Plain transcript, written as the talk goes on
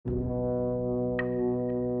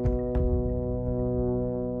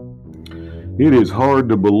It is hard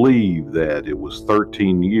to believe that it was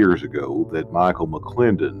 13 years ago that Michael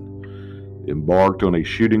McClendon embarked on a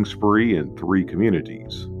shooting spree in three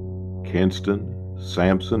communities: Kinston,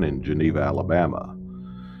 Sampson, and Geneva, Alabama.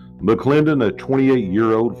 McClendon, a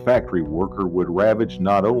 28-year-old factory worker, would ravage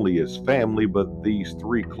not only his family but these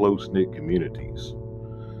three close-knit communities.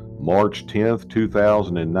 March 10th,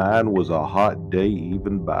 2009 was a hot day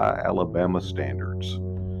even by Alabama standards.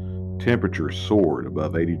 Temperatures soared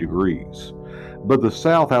above 80 degrees. But the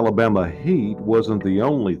South Alabama heat wasn't the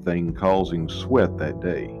only thing causing sweat that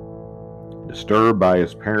day. Disturbed by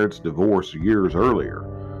his parents' divorce years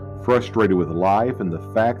earlier, frustrated with life and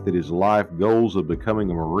the fact that his life goals of becoming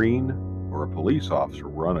a Marine or a police officer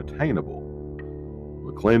were unattainable,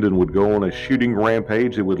 McClendon would go on a shooting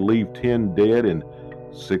rampage that would leave 10 dead and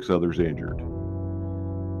 6 others injured.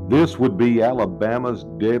 This would be Alabama's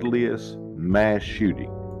deadliest mass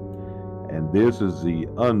shooting, and this is the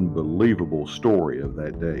unbelievable story of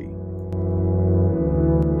that day.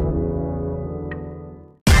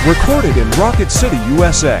 Recorded in Rocket City,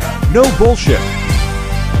 USA. No bullshit.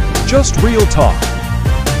 Just real talk.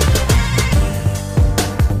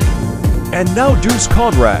 And now Deuce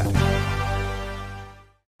Conrad.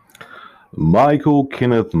 Michael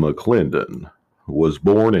Kenneth McClendon was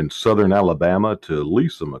born in southern Alabama to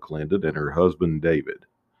Lisa McClendon and her husband David.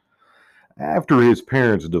 After his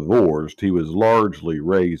parents divorced, he was largely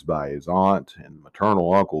raised by his aunt and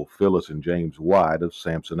maternal uncle Phyllis and James White of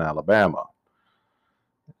Sampson, Alabama.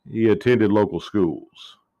 He attended local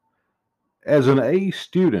schools. As an A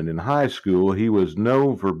student in high school, he was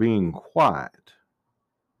known for being quiet,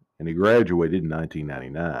 and he graduated in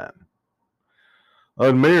 1999.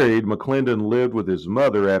 Unmarried, McClendon lived with his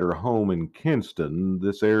mother at her home in Kinston.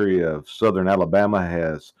 This area of southern Alabama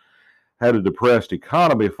has had a depressed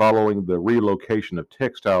economy following the relocation of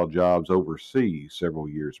textile jobs overseas several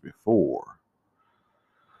years before.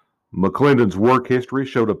 McClendon's work history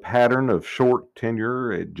showed a pattern of short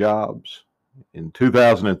tenure at jobs. In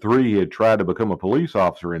 2003, he had tried to become a police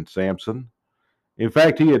officer in Sampson. In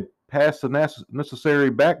fact, he had passed the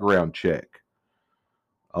necessary background check,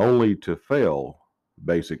 only to fail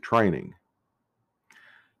basic training.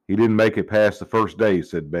 He didn't make it past the first day,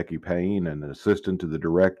 said Becky Payne, an assistant to the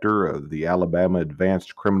director of the Alabama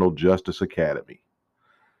Advanced Criminal Justice Academy.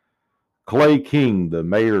 Clay King, the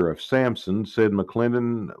mayor of Sampson, said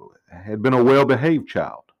McClendon had been a well-behaved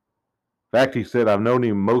child. In fact, he said, "I've known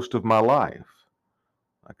him most of my life.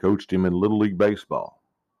 I coached him in Little League Baseball."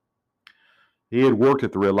 He had worked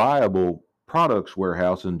at the Reliable Products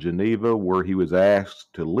Warehouse in Geneva, where he was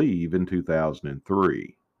asked to leave in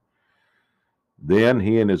 2003. Then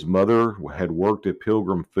he and his mother had worked at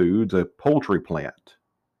Pilgrim Foods, a poultry plant,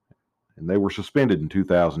 and they were suspended in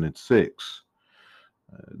 2006.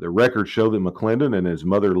 The records show that McClendon and his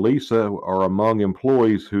mother Lisa are among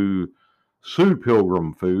employees who sued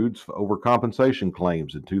Pilgrim Foods over compensation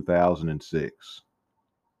claims in 2006.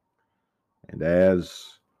 And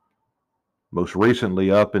as most recently,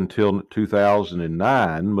 up until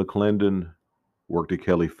 2009, McClendon worked at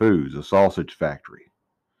Kelly Foods, a sausage factory.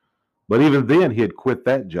 But even then, he had quit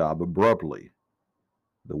that job abruptly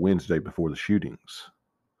the Wednesday before the shootings.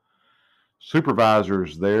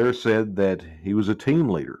 Supervisors there said that he was a team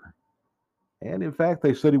leader, and in fact,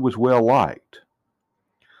 they said he was well liked.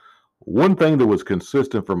 One thing that was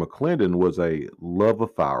consistent for McClendon was a love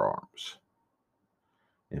of firearms.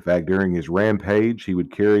 In fact, during his rampage, he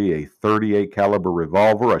would carry a .38 caliber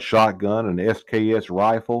revolver, a shotgun, an SKS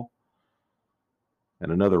rifle,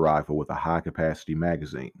 and another rifle with a high-capacity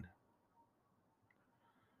magazine.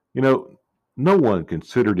 You know, no one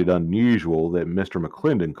considered it unusual that Mr.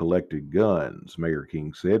 McClendon collected guns, Mayor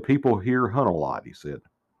King said. People here hunt a lot, he said.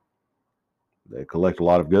 They collect a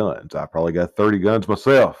lot of guns. I probably got 30 guns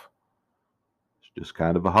myself. It's just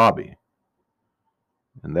kind of a hobby.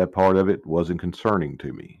 And that part of it wasn't concerning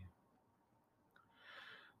to me.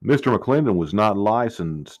 Mr. McClendon was not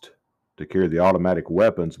licensed to carry the automatic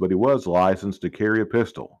weapons, but he was licensed to carry a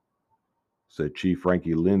pistol, said Chief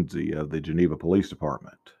Frankie Lindsay of the Geneva Police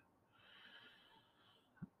Department.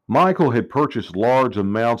 Michael had purchased large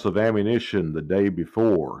amounts of ammunition the day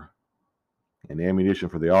before, and ammunition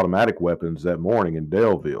for the automatic weapons that morning in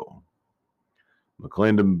Daleville.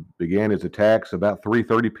 McClendon began his attacks about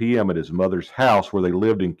 3:30 p.m. at his mother's house, where they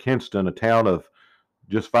lived in Kinston, a town of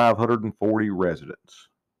just 540 residents.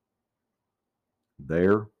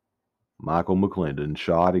 There, Michael McClendon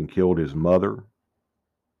shot and killed his mother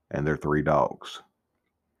and their 3 dogs.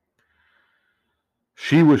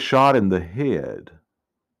 She was shot in the head,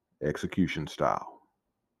 execution style.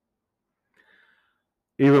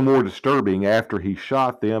 Even more disturbing, after he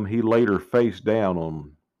shot them, he laid her face down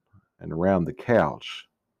on and around the couch,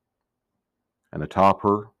 and atop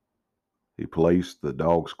her he placed the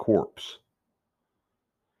dog's corpse,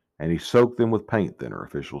 and he soaked them with paint thinner,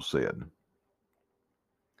 officials said.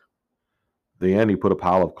 Then he put a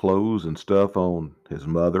pile of clothes and stuff on his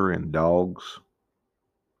mother and dogs,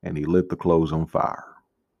 and he lit the clothes on fire.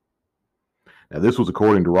 Now, this was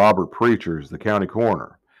according to Robert Preachers, the county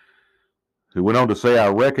coroner, who went on to say, I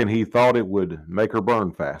reckon he thought it would make her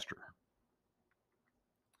burn faster.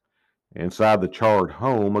 Inside the charred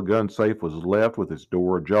home, a gun safe was left with its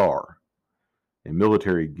door ajar, and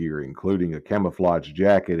military gear, including a camouflage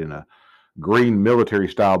jacket and a green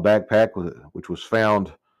military-style backpack, which was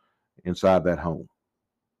found inside that home.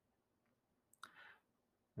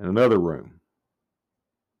 In another room,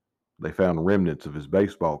 they found remnants of his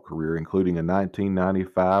baseball career, including a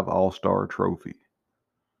 1995 All-Star trophy,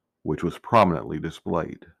 which was prominently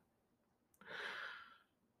displayed.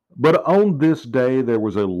 But on this day, there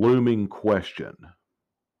was a looming question.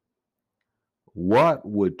 What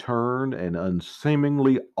would turn an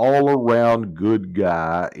unseemingly all-around good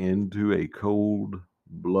guy into a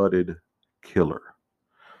cold-blooded killer?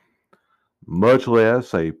 Much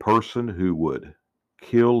less a person who would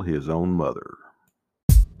kill his own mother.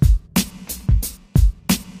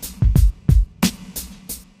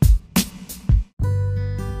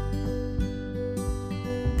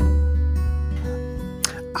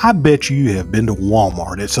 I bet you have been to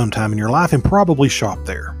Walmart at some time in your life and probably shopped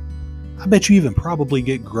there. I bet you even probably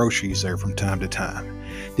get groceries there from time to time.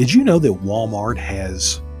 Did you know that Walmart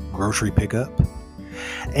has grocery pickup?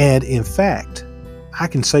 And in fact, I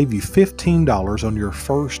can save you $15 on your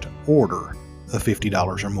first order of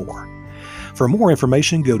 $50 or more. For more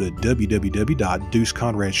information, go to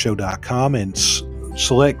www.deuceconradshow.com and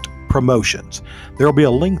select promotions. There will be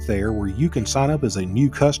a link there where you can sign up as a new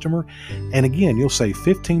customer, and again, you'll save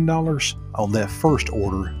 $15 on that first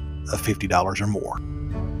order of $50 or more.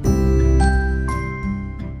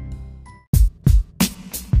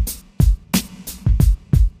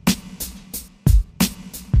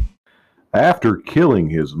 After killing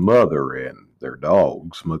his mother and their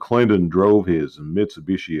dogs, McClendon drove his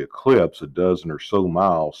Mitsubishi Eclipse a dozen or so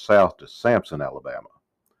miles south to Sampson, Alabama.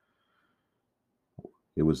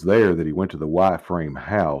 It was there that he went to the white frame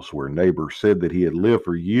house where neighbors said that he had lived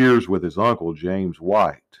for years with his uncle James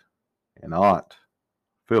White and aunt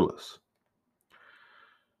Phyllis.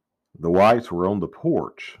 The Whites were on the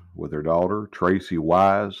porch with their daughter Tracy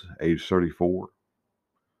Wise, age 34,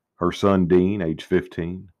 her son Dean, age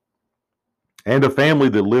 15, and a family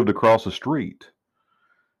that lived across the street,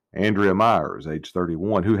 Andrea Myers, age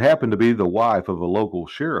 31, who happened to be the wife of a local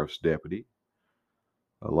sheriff's deputy,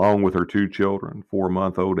 along with her two children,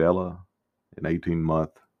 4-month-old Ella and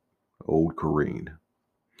 18-month-old Corrine.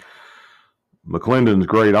 McClendon's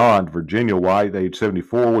great aunt, Virginia White, age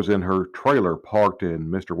 74, was in her trailer parked in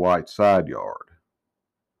Mr. White's side yard.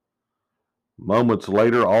 Moments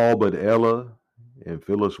later, all but Ella and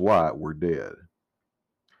Phyllis White were dead.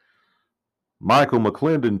 Michael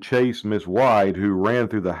McClendon chased Miss White, who ran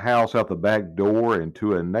through the house out the back door and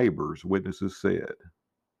to a neighbor's, witnesses said.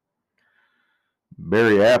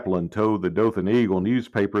 Barry Applin told the Dothan Eagle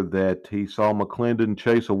newspaper that he saw McClendon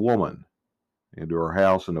chase a woman into her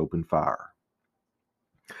house and open fire.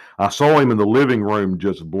 I saw him in the living room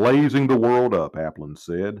just blazing the world up, Applin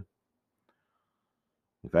said.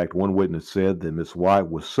 In fact, one witness said that Miss White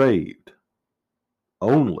was saved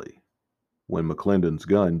only when McClendon's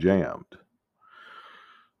gun jammed.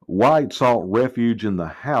 White sought refuge in the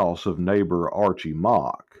house of neighbor Archie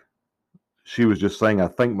Mock. She was just saying, I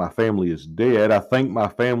think my family is dead. I think my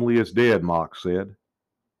family is dead, Mock said.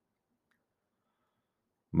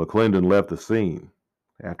 McClendon left the scene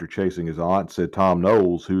after chasing his aunt, said Tom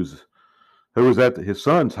Knowles, who was at his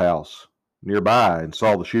son's house nearby and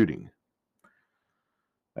saw the shooting.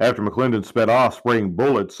 After McClendon sped off spraying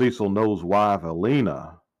bullets, Cecil Knowles' wife,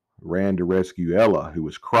 Alina, ran to rescue Ella, who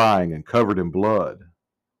was crying and covered in blood.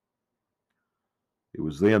 It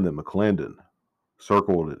was then that McClendon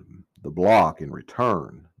circled the block in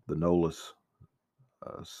return, the Knowles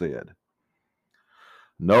said.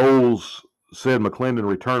 Knowles said McClendon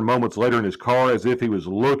returned moments later in his car as if he was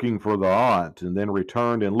looking for the aunt, and then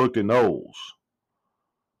returned and looked at Knowles.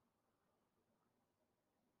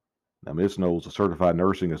 Now, Miss Knowles, a certified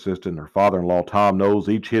nursing assistant, and her father-in-law, Tom Knowles,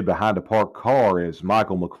 each hid behind a parked car as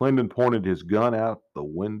Michael McClendon pointed his gun out the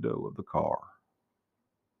window of the car.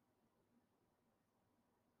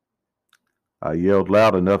 I yelled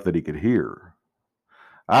loud enough that he could hear.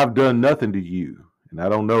 I've done nothing to you, and I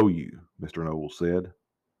don't know you, Mr. Knowles said.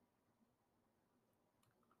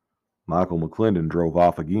 Michael McClendon drove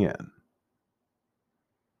off again.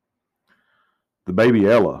 The baby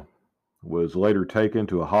Ella was later taken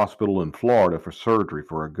to a hospital in Florida for surgery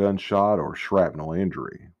for a gunshot or shrapnel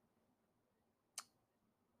injury.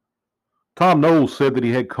 Tom Knowles said that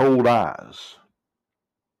he had cold eyes.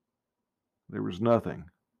 There was nothing.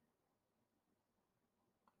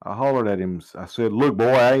 I hollered at him. I said, "Look,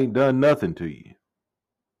 boy, I ain't done nothing to you."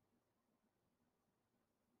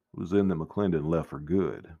 It was then that McClendon left for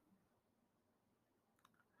good.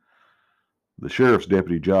 The sheriff's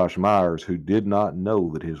deputy, Josh Myers, who did not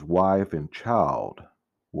know that his wife and child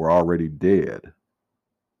were already dead,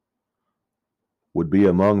 would be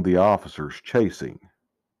among the officers chasing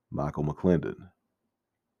Michael McClendon.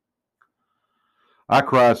 "I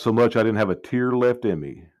cried so much I didn't have a tear left in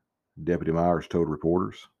me," Deputy Myers told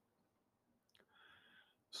reporters.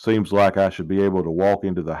 "Seems like I should be able to walk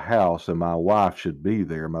into the house and my wife should be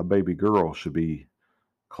there. My baby girl should be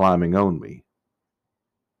climbing on me."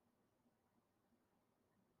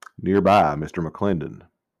 Nearby, Mr. McClendon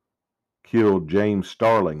killed James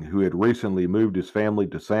Starling, who had recently moved his family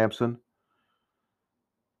to Sampson,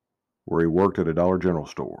 where he worked at a Dollar General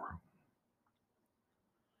store.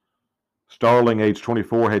 Starling, age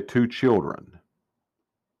 24, had 2 children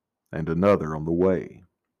and another on the way.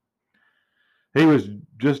 He was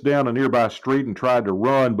just down a nearby street and tried to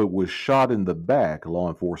run, but was shot in the back, law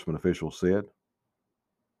enforcement officials said.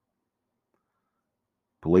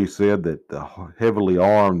 Police said that the heavily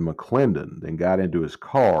armed McClendon then got into his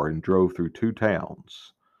car and drove through 2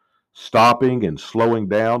 towns, stopping and slowing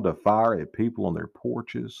down to fire at people on their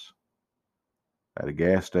porches, at a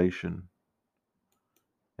gas station,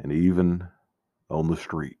 and even on the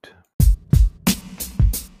street.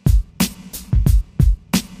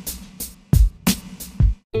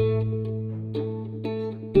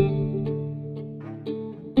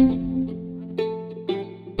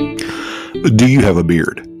 Do you have a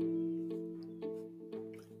beard?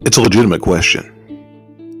 It's a legitimate question.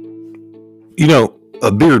 You know,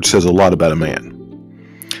 a beard says a lot about a man.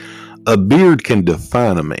 A beard can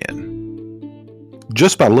define a man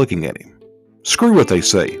just by looking at him. Screw what they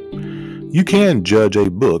say. You can judge a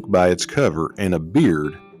book by its cover, and a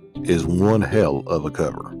beard is one hell of a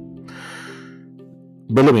cover.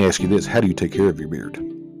 But let me ask you this, how do you take care of your beard?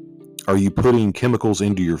 Are you putting chemicals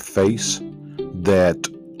into your face that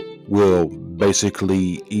will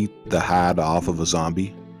basically eat the hide off of a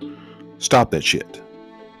zombie? Stop that shit.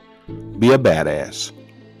 Be a badass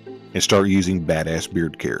and start using badass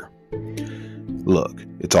beard care. Look,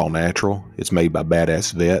 it's all natural. It's made by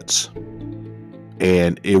badass vets,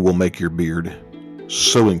 and it will make your beard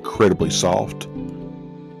so incredibly soft,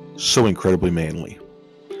 so incredibly manly.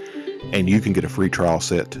 And you can get a free trial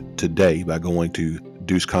set today by going to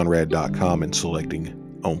deuceconrad.com and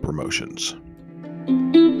selecting on promotions.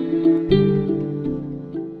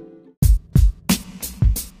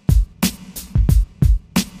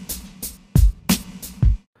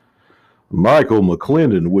 Michael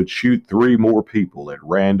McClendon would shoot 3 more people at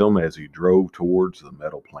random as he drove towards the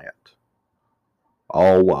metal plant,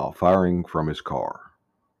 all while firing from his car.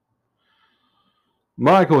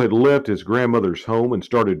 Michael had left his grandmother's home and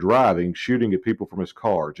started driving, shooting at people from his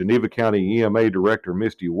car. Geneva County EMA Director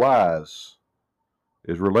Misty Wise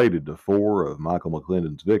is related to 4 of Michael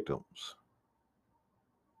McClendon's victims.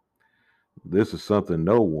 "This is something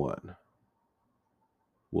no one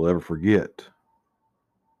will ever forget,"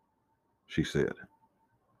 she said.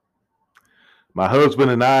 "My husband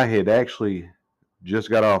and I had actually just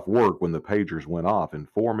got off work when the pagers went off,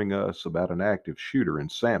 informing us about an active shooter in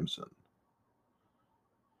Sampson.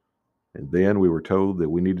 And then we were told that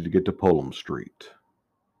we needed to get to Pullum Street.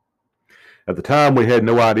 At the time, we had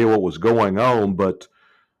no idea what was going on, but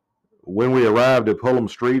when we arrived at Pullum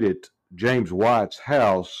Street at James White's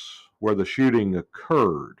house where the shooting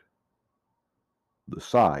occurred, the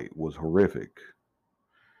sight was horrific.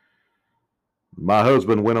 My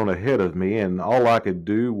husband went on ahead of me, and all I could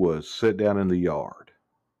do was sit down in the yard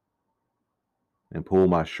and pull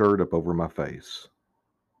my shirt up over my face.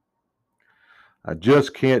 I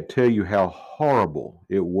just can't tell you how horrible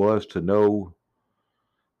it was to know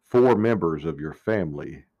 4 members of your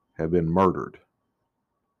family have been murdered,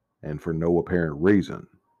 and for no apparent reason.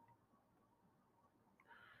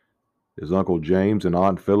 His Uncle James and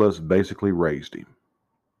Aunt Phyllis basically raised him."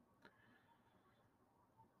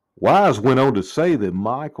 Wise went on to say that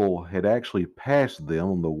Michael had actually passed them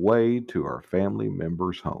on the way to our family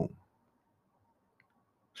member's home.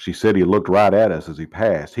 She said he looked right at us as he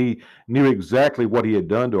passed. He knew exactly what he had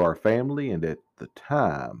done to our family, and at the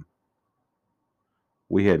time,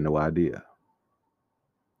 we had no idea.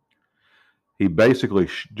 He basically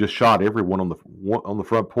just shot everyone on the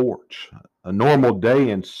front porch. A normal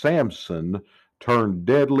day in Sampson turned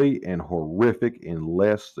deadly and horrific in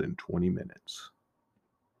less than 20 minutes.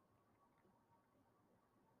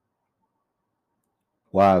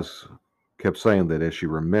 Wise kept saying that as she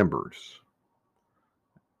remembers.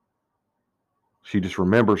 She just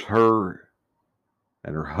remembers her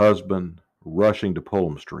and her husband rushing to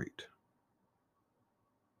Pullman Street,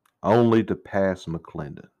 only to pass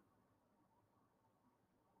McClendon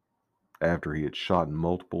after he had shot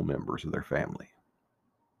multiple members of their family.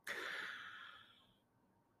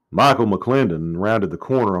 Michael McClendon rounded the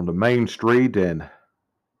corner onto Main Street, and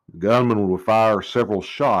the gunman would fire several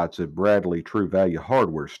shots at Bradley True Value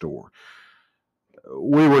Hardware store.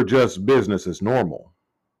 We were just business as normal.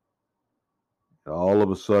 All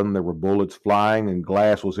of a sudden, there were bullets flying and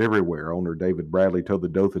glass was everywhere, owner David Bradley told the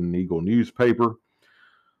Dothan Eagle newspaper.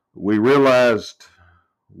 We realized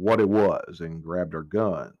what it was and grabbed our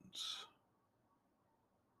guns.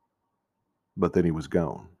 But then he was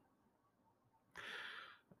gone.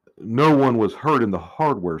 No one was hurt in the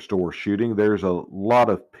hardware store shooting. There's a lot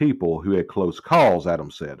of people who had close calls,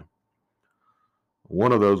 Adams said.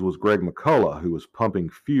 One of those was Greg McCullough, who was pumping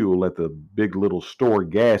fuel at the Big Little Store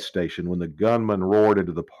gas station when the gunman roared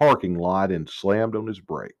into the parking lot and slammed on his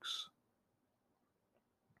brakes.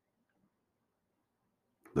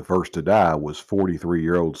 The first to die was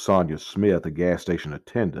 43-year-old Sonia Smith, a gas station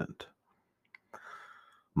attendant.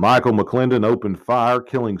 Michael McClendon opened fire,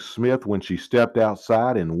 killing Smith when she stepped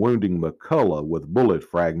outside and wounding McCullough with bullet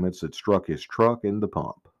fragments that struck his truck and the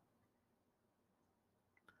pump.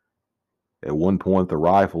 At one point, the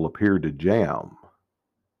rifle appeared to jam,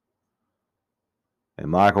 and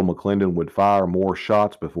Michael McClendon would fire more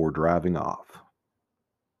shots before driving off.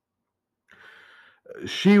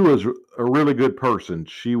 She was a really good person.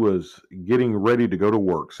 She was getting ready to go to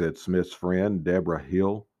work, said Smith's friend, Deborah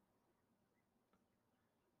Hill.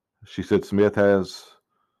 She said Smith has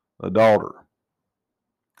a daughter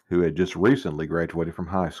who had just recently graduated from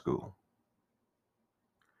high school.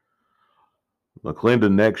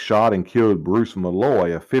 McClendon next shot and killed Bruce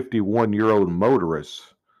Malloy, a 51-year-old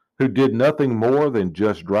motorist who did nothing more than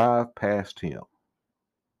just drive past him.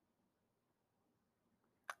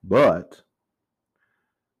 But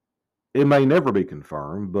it may never be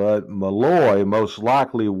confirmed, but Malloy most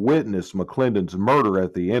likely witnessed McClendon's murder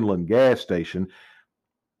at the Inland gas station,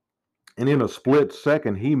 and in a split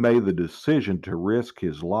second, he made the decision to risk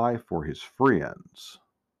his life for his friends.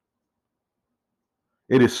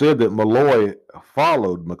 It is said that Malloy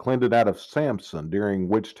followed McClendon out of Sampson, during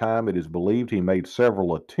which time it is believed he made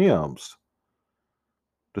several attempts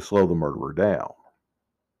to slow the murderer down.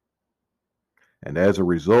 And as a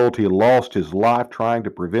result, he lost his life trying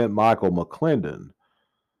to prevent Michael McClendon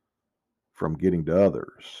from getting to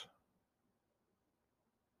others.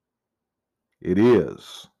 It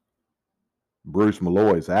is Bruce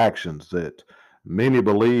Malloy's actions that many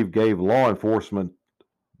believe gave law enforcement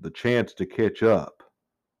the chance to catch up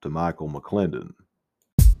to Michael McClendon.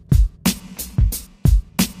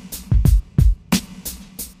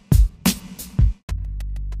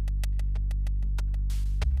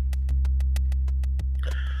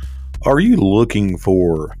 Are you looking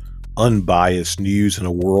for unbiased news in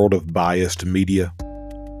a world of biased media?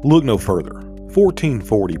 Look no further.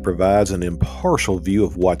 1440 provides an impartial view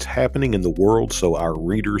of what's happening in the world so our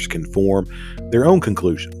readers can form their own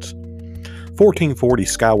conclusions. 1440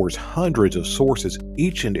 scours hundreds of sources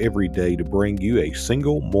each and every day to bring you a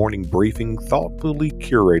single morning briefing thoughtfully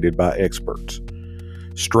curated by experts,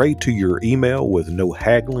 straight to your email with no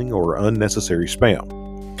haggling or unnecessary spam.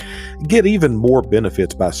 Get even more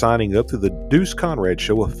benefits by signing up to the Deuce Conrad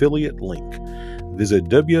Show affiliate link. Visit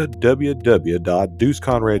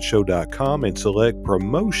www.deuceconradshow.com and select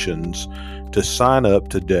promotions to sign up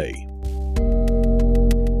today.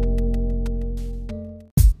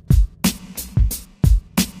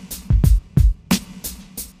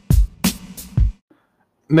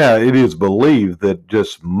 Now, it is believed that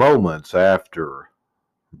just moments after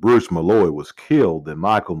Bruce Malloy was killed, that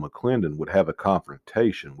Michael McClendon would have a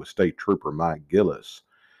confrontation with State Trooper Mike Gillis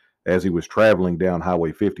as he was traveling down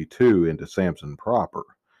Highway 52 into Sampson proper.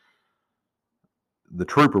 The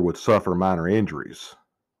trooper would suffer minor injuries,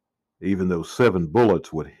 even though 7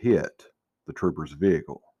 bullets would hit the trooper's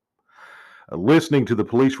vehicle. Listening to the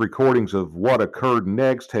police recordings of what occurred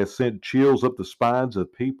next has sent chills up the spines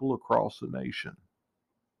of people across the nation.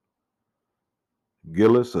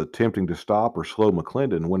 Gillis, attempting to stop or slow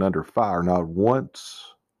McClendon, went under fire not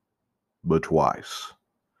once, but twice.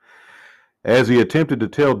 As he attempted to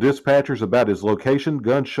tell dispatchers about his location,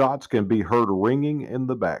 gunshots can be heard ringing in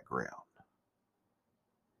the background.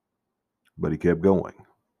 But he kept going.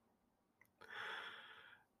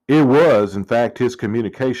 It was, in fact, his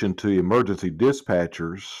communication to emergency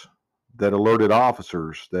dispatchers that alerted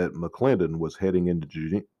officers that McClendon was heading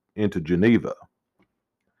into Geneva.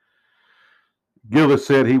 Gillis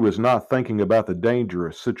said he was not thinking about the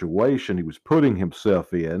dangerous situation he was putting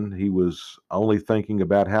himself in. He was only thinking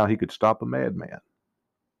about how he could stop a madman.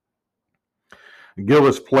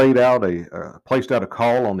 Gillis placed out a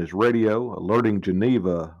call on his radio, alerting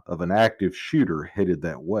Geneva of an active shooter headed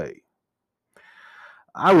that way.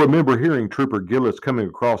 I remember hearing Trooper Gillis coming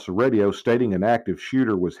across the radio stating an active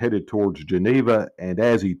shooter was headed towards Geneva, and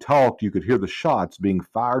as he talked, you could hear the shots being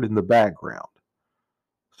fired in the background,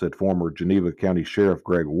 said former Geneva County Sheriff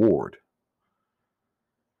Greg Ward.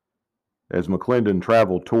 As McClendon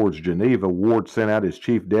traveled towards Geneva, Ward sent out his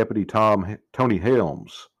chief deputy, Tony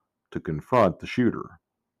Helms, to confront the shooter.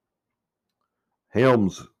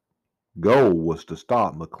 Helms' goal was to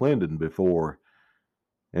stop McClendon before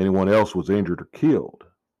anyone else was injured or killed.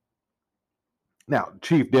 Now,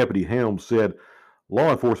 Chief Deputy Helms said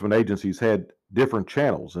law enforcement agencies had different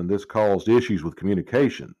channels, and this caused issues with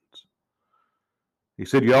communications. He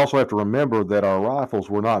said you also have to remember that our rifles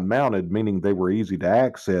were not mounted, meaning they were easy to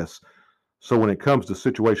access. So when it comes to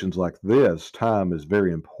situations like this, time is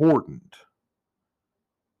very important.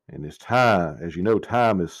 And as you know,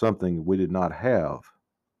 time is something we did not have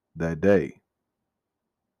that day.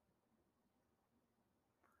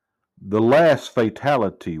 The last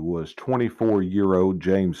fatality was 24-year-old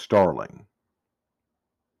James Starling,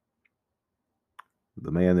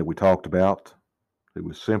 the man that we talked about, who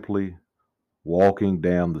was simply walking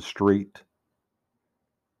down the street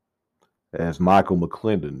as Michael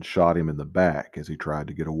McClendon shot him in the back as he tried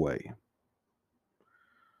to get away.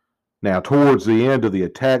 Now, towards the end of the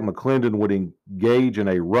attack, McClendon would engage in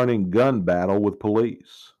a running gun battle with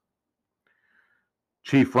police.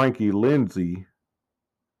 Chief Frankie Lindsay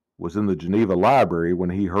was in the Geneva library when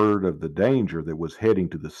he heard of the danger that was heading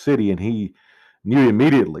to the city, and he knew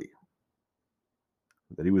immediately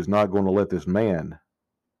that he was not going to let this man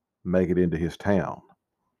make it into his town.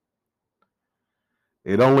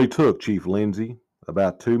 It only took Chief Lindsay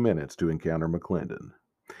about 2 minutes to encounter McClendon.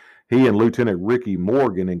 He and Lieutenant Ricky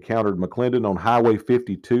Morgan encountered McClendon on Highway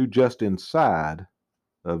 52 just inside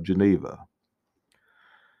of Geneva.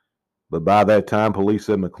 But by that time, police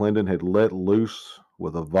said McClendon had let loose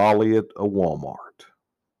with a volley at a Walmart.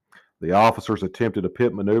 The officers attempted a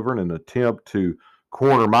pit maneuver in an attempt to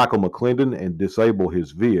corner Michael McClendon and disable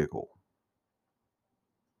his vehicle.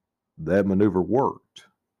 That maneuver worked,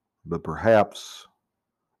 but perhaps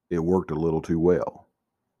it worked a little too well.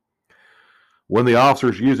 When the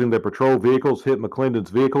officers using their patrol vehicles hit McClendon's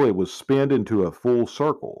vehicle, it was spinned into a full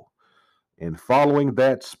circle. And following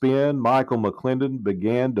that spin, Michael McClendon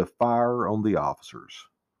began to fire on the officers.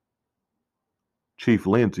 Chief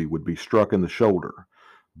Lindsay would be struck in the shoulder.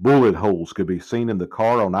 Bullet holes could be seen in the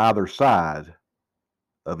car on either side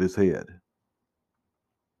of his head.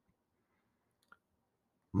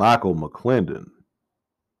 Michael McClendon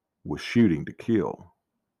was shooting to kill.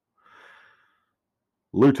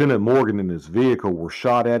 Lieutenant Morgan and his vehicle were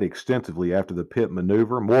shot at extensively after the pit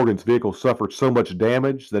maneuver. Morgan's vehicle suffered so much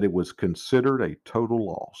damage that it was considered a total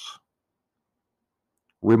loss.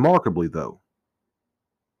 Remarkably, though,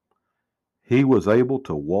 he was able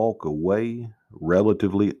to walk away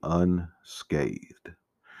relatively unscathed.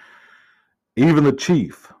 Even the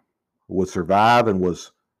chief would survive and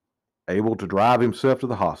was able to drive himself to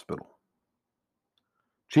the hospital.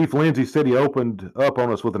 Chief Lindsay said he opened up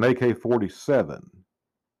on us with an AK-47.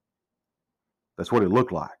 That's what it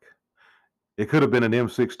looked like. It could have been an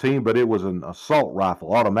M16, but it was an assault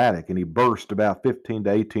rifle, automatic, and he burst about 15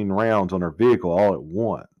 to 18 rounds on our vehicle all at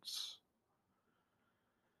once.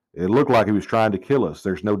 It looked like he was trying to kill us.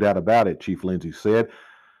 There's no doubt about it, Chief Lindsay said.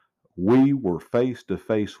 We were face to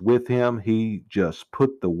face with him. He just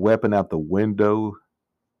put the weapon out the window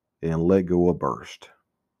and let go a burst.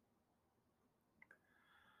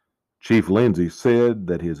 Chief Lindsay said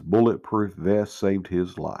that his bulletproof vest saved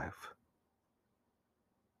his life.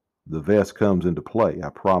 The vest comes into play, I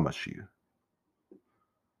promise you.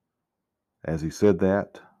 As he said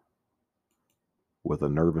that, with a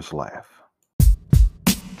nervous laugh.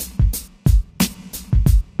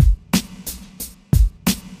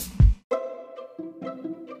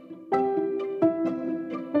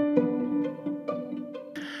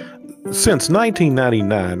 Since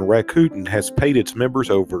 1999, Rakuten has paid its members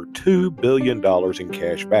over $2 billion in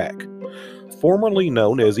cash back. Formerly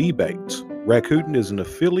known as Ebates, Rakuten is an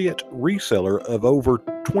affiliate reseller of over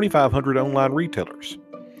 2,500 online retailers.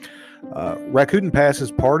 Rakuten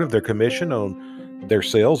passes part of their commission on their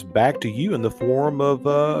sales back to you in the form of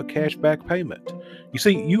a cashback payment. You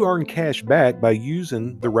see, you earn cash back by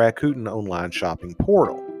using the Rakuten online shopping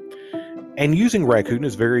portal. And using Rakuten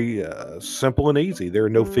is very simple and easy. There are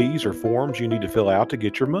no fees or forms you need to fill out to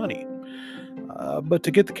get your money. But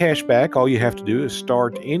to get the cash back, all you have to do is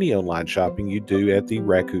start any online shopping you do at the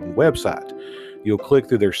Rakuten website. You'll click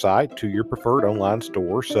through their site to your preferred online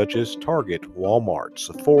stores such as Target, Walmart,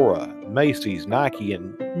 Sephora, Macy's, Nike,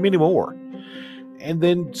 and many more. And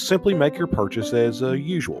then simply make your purchase as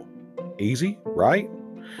usual. Easy, right?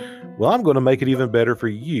 Well, I'm going to make it even better for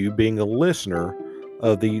you being a listener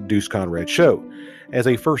of the Deuce Conrad Show. As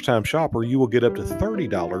a first-time shopper, you will get up to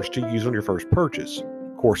 $30 to use on your first purchase.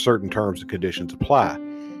 Of course, certain terms and conditions apply.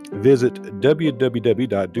 Visit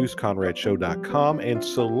www.deuceconradshow.com and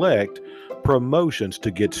select promotions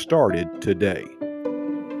to get started today.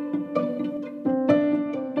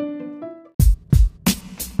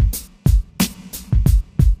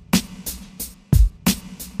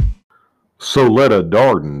 Soletta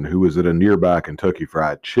Darden, who was at a nearby Kentucky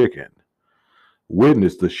Fried Chicken,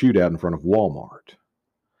 witnessed the shootout in front of Walmart.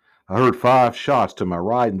 I heard 5 shots to my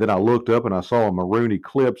right, and then I looked up and I saw a maroon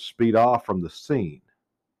Eclipse speed off from the scene.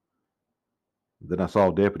 Then I saw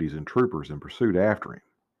deputies and troopers in pursuit after him.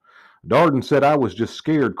 Darden said, "I was just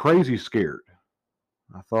scared, crazy scared."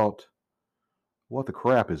 I thought, what the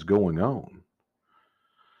crap is going on?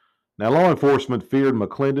 Now, law enforcement feared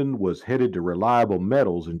McClendon was headed to Reliable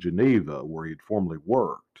Metals in Geneva, where he had formerly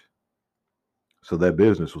worked. So that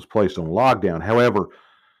business was placed on lockdown. However,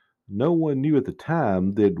 no one knew at the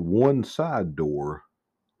time that one side door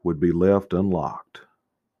would be left unlocked.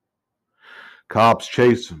 Cops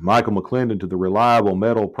chased Michael McClendon to the Reliable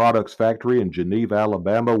Metal Products factory in Geneva,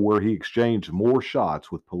 Alabama, where he exchanged more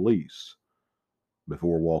shots with police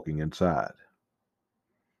before walking inside.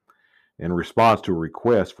 In response to a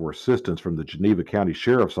request for assistance from the Geneva County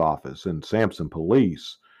Sheriff's Office and Sampson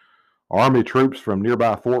Police, Army troops from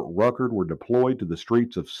nearby Fort Ruckert were deployed to the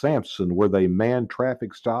streets of Sampson, where they manned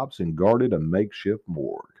traffic stops and guarded a makeshift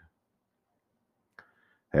morgue.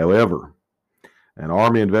 However, an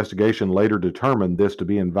Army investigation later determined this to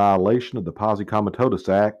be in violation of the Posse Comitatus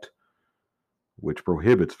Act, which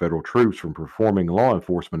prohibits federal troops from performing law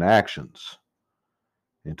enforcement actions,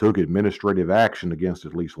 and took administrative action against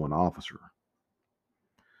at least one officer.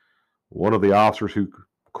 One of the officers who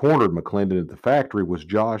cornered McClendon at the factory was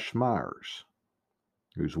Josh Myers,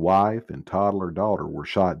 whose wife and toddler daughter were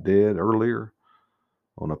shot dead earlier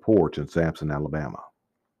on a porch in Sampson, Alabama.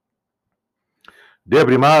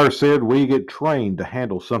 Deputy Myers said, "We get trained to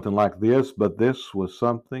handle something like this, but this was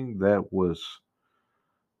something that was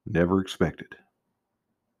never expected."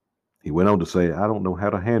 He went on to say, "I don't know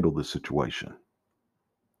how to handle this situation."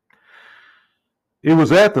 It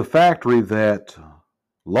was at the factory that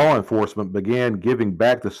law enforcement began giving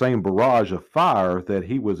back the same barrage of fire that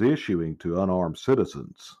he was issuing to unarmed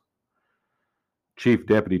citizens. Chief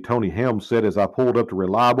Deputy Tony Helms said, "As I pulled up to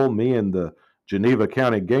Reliable, me and the Geneva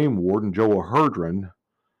County Game Warden, Joel Herdron,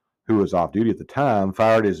 who was off duty at the time,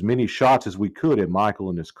 fired as many shots as we could at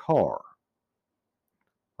Michael in his car."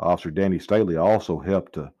 Officer Danny Staley also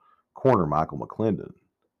helped to corner Michael McClendon.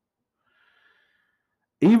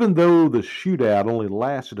 Even though the shootout only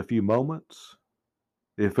lasted a few moments,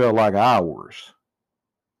 it felt like hours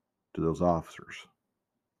to those officers.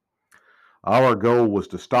 Our goal was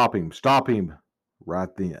to stop him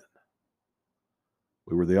right then.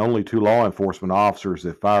 We were the only 2 law enforcement officers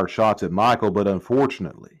that fired shots at Michael, but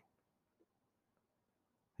unfortunately,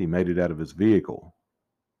 he made it out of his vehicle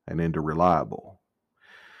and into Reliable.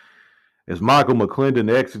 As Michael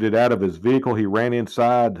McClendon exited out of his vehicle, he ran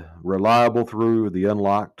inside Reliable through the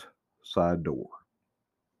unlocked side door.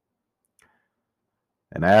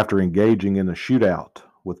 And after engaging in a shootout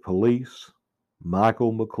with police,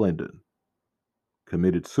 Michael McClendon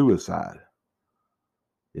committed suicide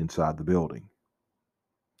inside the building.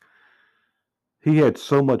 He had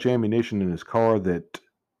so much ammunition in his car that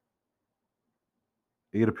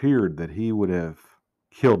it appeared that he would have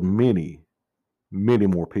killed many, many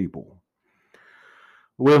more people.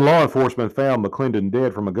 When law enforcement found McClendon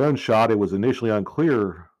dead from a gunshot, it was initially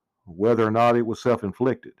unclear whether or not it was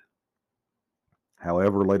self-inflicted.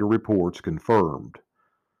 However, later reports confirmed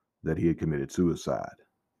that he had committed suicide.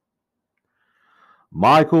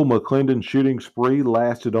 Michael McClendon's shooting spree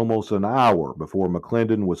lasted almost an hour before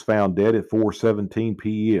McClendon was found dead at 4:17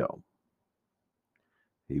 p.m.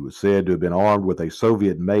 He was said to have been armed with a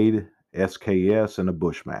Soviet-made SKS and a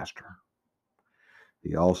Bushmaster.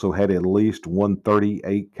 He also had at least one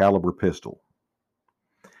 .38 caliber pistol.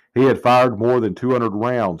 He had fired more than 200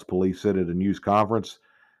 rounds, police said at a news conference,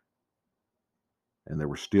 and there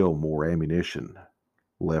was still more ammunition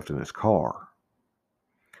left in his car.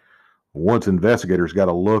 Once investigators got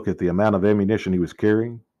a look at the amount of ammunition he was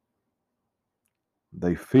carrying,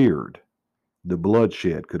 they feared the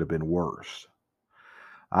bloodshed could have been worse.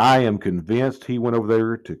 I am convinced he went over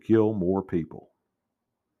there to kill more people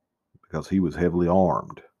because he was heavily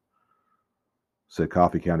armed, said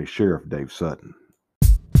Coffee County Sheriff Dave Sutton.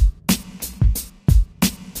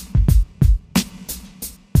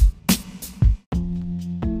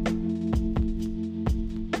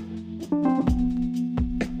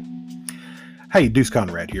 Hey, Deuce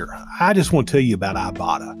Conrad here. I just want to tell you about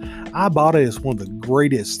Ibotta. Ibotta is one of the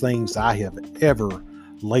greatest things I have ever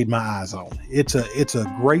laid my eyes on. It's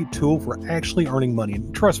a great tool for actually earning money.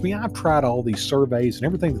 And trust me, I've tried all these surveys and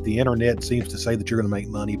everything that the internet seems to say that you're going to make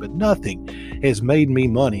money, but nothing has made me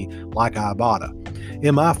money like Ibotta.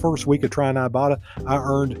 In my first week of trying Ibotta, I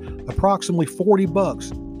earned approximately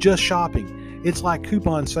 $40 just shopping. It's like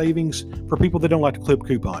coupon savings for people that don't like to clip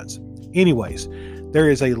coupons. Anyways, there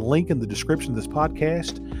is a link in the description of this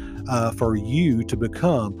podcast for you to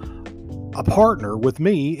become a partner with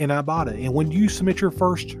me in Ibotta. And when you submit your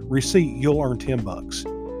first receipt, you'll earn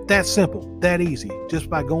 $10. That's simple, that easy, just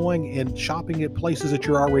by going and shopping at places that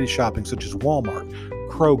you're already shopping, such as Walmart,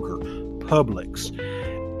 Kroger, Publix.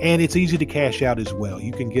 And it's easy to cash out as well.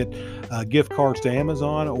 You can get gift cards to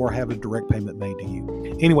Amazon or have a direct payment made to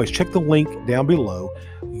you. Anyways, check the link down below.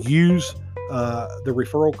 Use the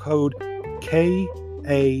referral code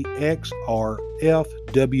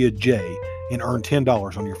KAXRFWJ and earn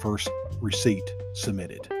 $10 on your first receipt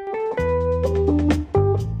submitted.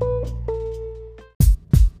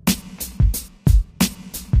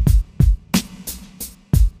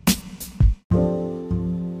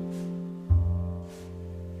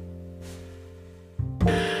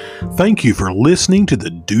 Thank you for listening to the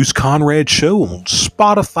Deuce Conrad Show on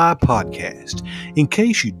Spotify Podcast. In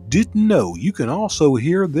case you didn't know, you can also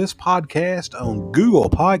hear this podcast on Google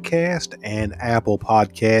Podcast and Apple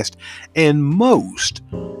Podcast and most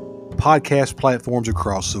podcast platforms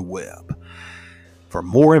across the web. For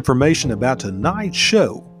more information about tonight's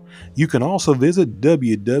show, you can also visit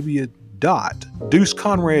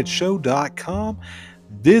www.deuceconradshow.com.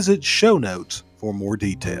 Visit show notes for more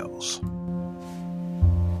details.